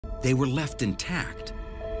they were left intact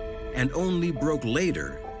and only broke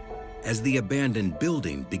later as the abandoned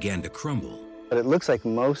building began to crumble. But it looks like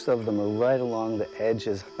most of them are right along the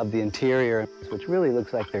edges of the interior, which really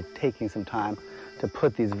looks like they're taking some time to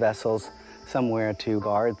put these vessels somewhere to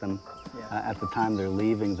guard them at the time they're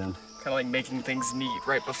leaving them. Kind of like making things neat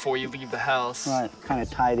right before you leave the house. Right, kind of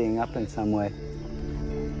tidying up in some way.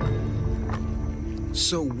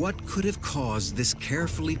 So what could have caused this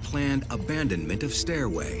carefully planned abandonment of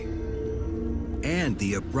Stairway and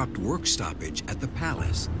the abrupt work stoppage at the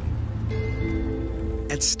palace?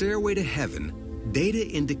 At Stairway to Heaven, data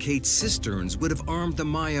indicates cisterns would have armed the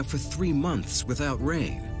Maya for 3 months without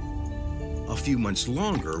rain, a few months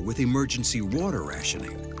longer with emergency water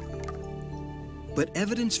rationing. But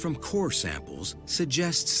evidence from core samples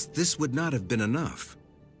suggests this would not have been enough.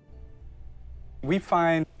 We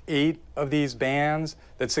find 8 of these bands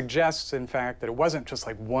that suggests, in fact, that it wasn't just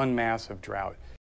like one massive drought.